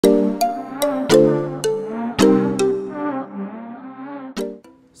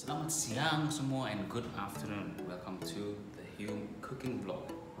Good afternoon, welcome to the Hulme cooking vlog.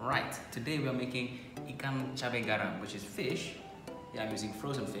 Right, today we are making Ikan Cabe Garam, which is fish. Yeah, I'm using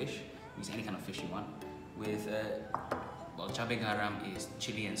frozen fish, use any kind of fish you want. With, well, Cabai Garam is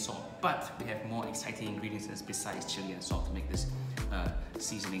chili and salt, but we have more exciting ingredients besides chili and salt to make this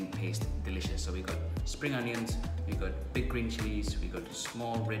seasoning paste delicious. So we got spring onions, we got big green chilies, we got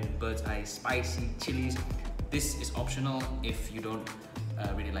small red bird's eye spicy chilies. This is optional. If you don't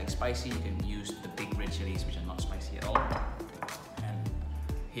really like spicy, you can use the big red chilies, which are not spicy at all. And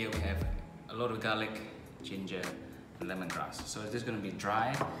here we have a lot of garlic, ginger, and lemongrass. So this is going to be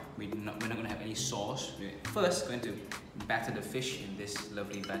dry. We're not going to have any sauce. We're first going to batter the fish in this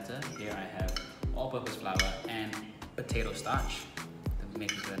lovely batter. Here I have all-purpose flour and potato starch to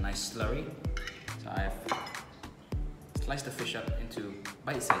make it a nice slurry. So I've sliced the fish up into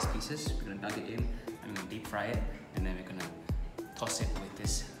bite-sized pieces. We're going to dunk it in. I'm going to deep fry it, and then we're going to toss it with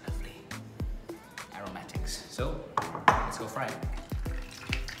this lovely aromatics. So let's go fry it.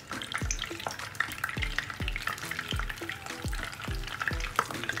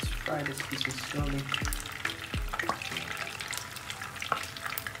 Let's fry this piece slowly.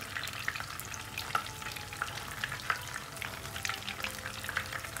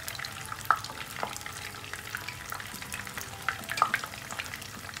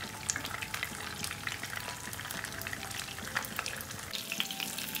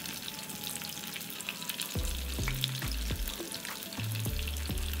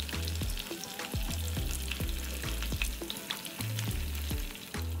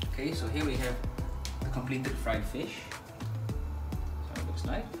 Okay, so here we have the completed fried fish. So it looks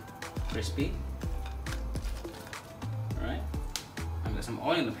like crispy. Alright, I've got some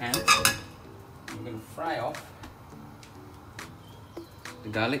oil in the pan. I'm going to fry off the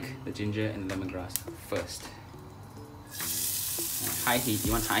garlic, the ginger, and the lemongrass first. High heat,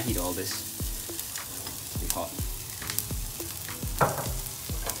 you want high heat all this. Be hot.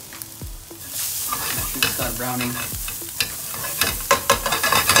 Should start browning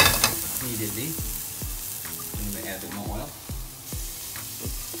immediately. I'm going to add a bit more oil.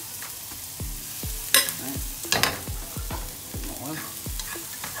 Right. A bit more oil.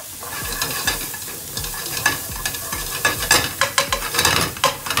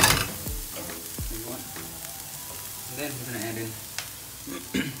 And then we're going to add in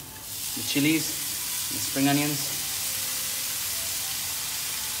the chilies, the spring onions.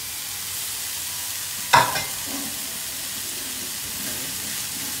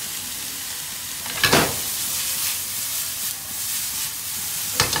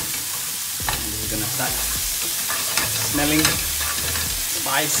 Gonna start smelling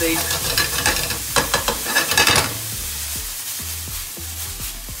spicy.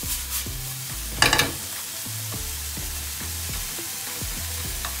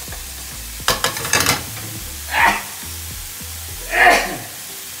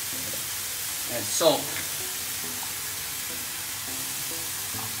 Add salt.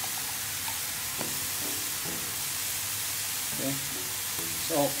 Okay,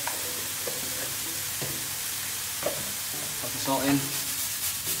 salt. Put the salt in.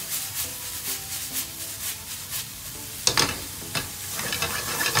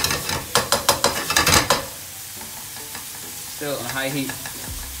 Still on high heat.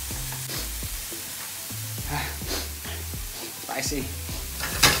 Spicy.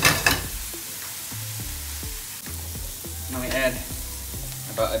 Now we add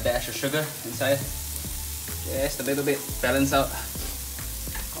about a dash of sugar inside. Just a little bit, balance out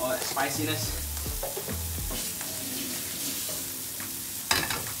all that spiciness.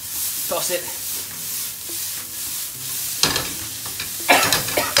 Toss it.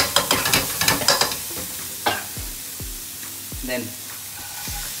 Then the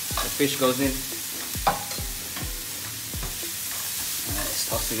fish goes in. And it's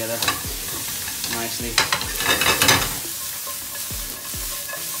tossed together nicely.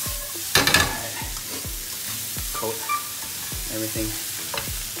 Coat everything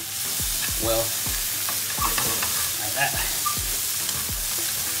well like that.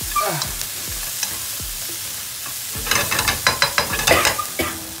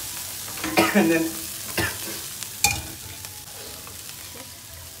 And then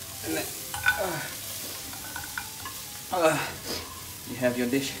you have your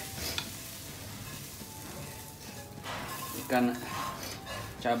dish. Ikan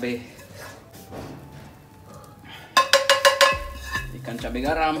Cabe, Ikan Cabe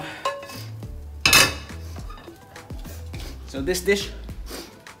Garam. So this dish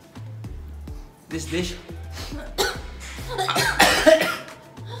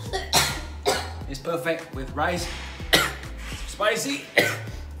is perfect with rice. Spicy,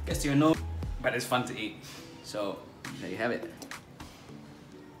 gets to your nose. but it's fun to eat. So there you have it.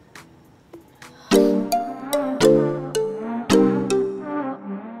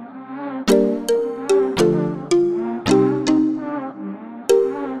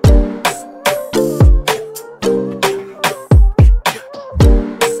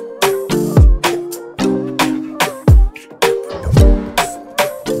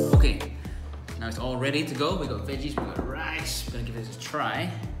 Ready to go. We got veggies, we got rice. We're gonna give this a try.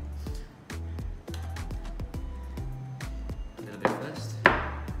 A little bit first.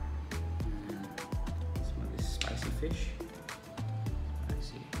 And some of this spicy fish.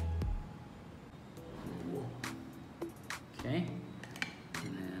 Spicy. Okay.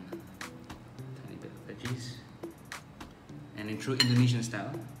 And then a tiny bit of veggies. And in true Indonesian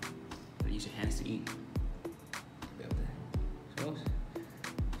style, you use your hands to eat. A bit of the sauce,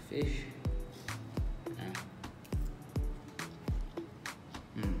 fish.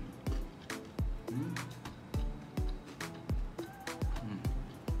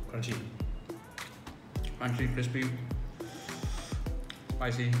 Crunchy, crispy,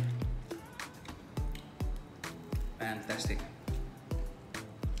 spicy, fantastic.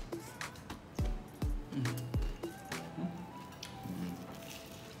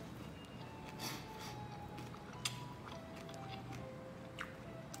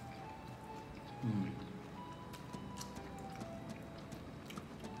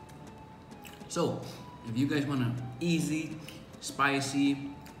 So, if you guys want an easy, spicy,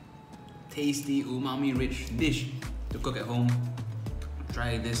 tasty, umami-rich dish to cook at home,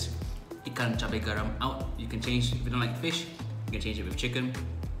 try this Ikan Cabe Garam out. You can change, if you don't like fish, you can change it with chicken.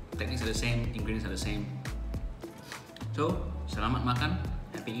 Techniques are the same, ingredients are the same. So, selamat makan,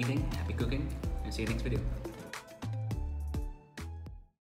 happy eating, happy cooking, and see you next video.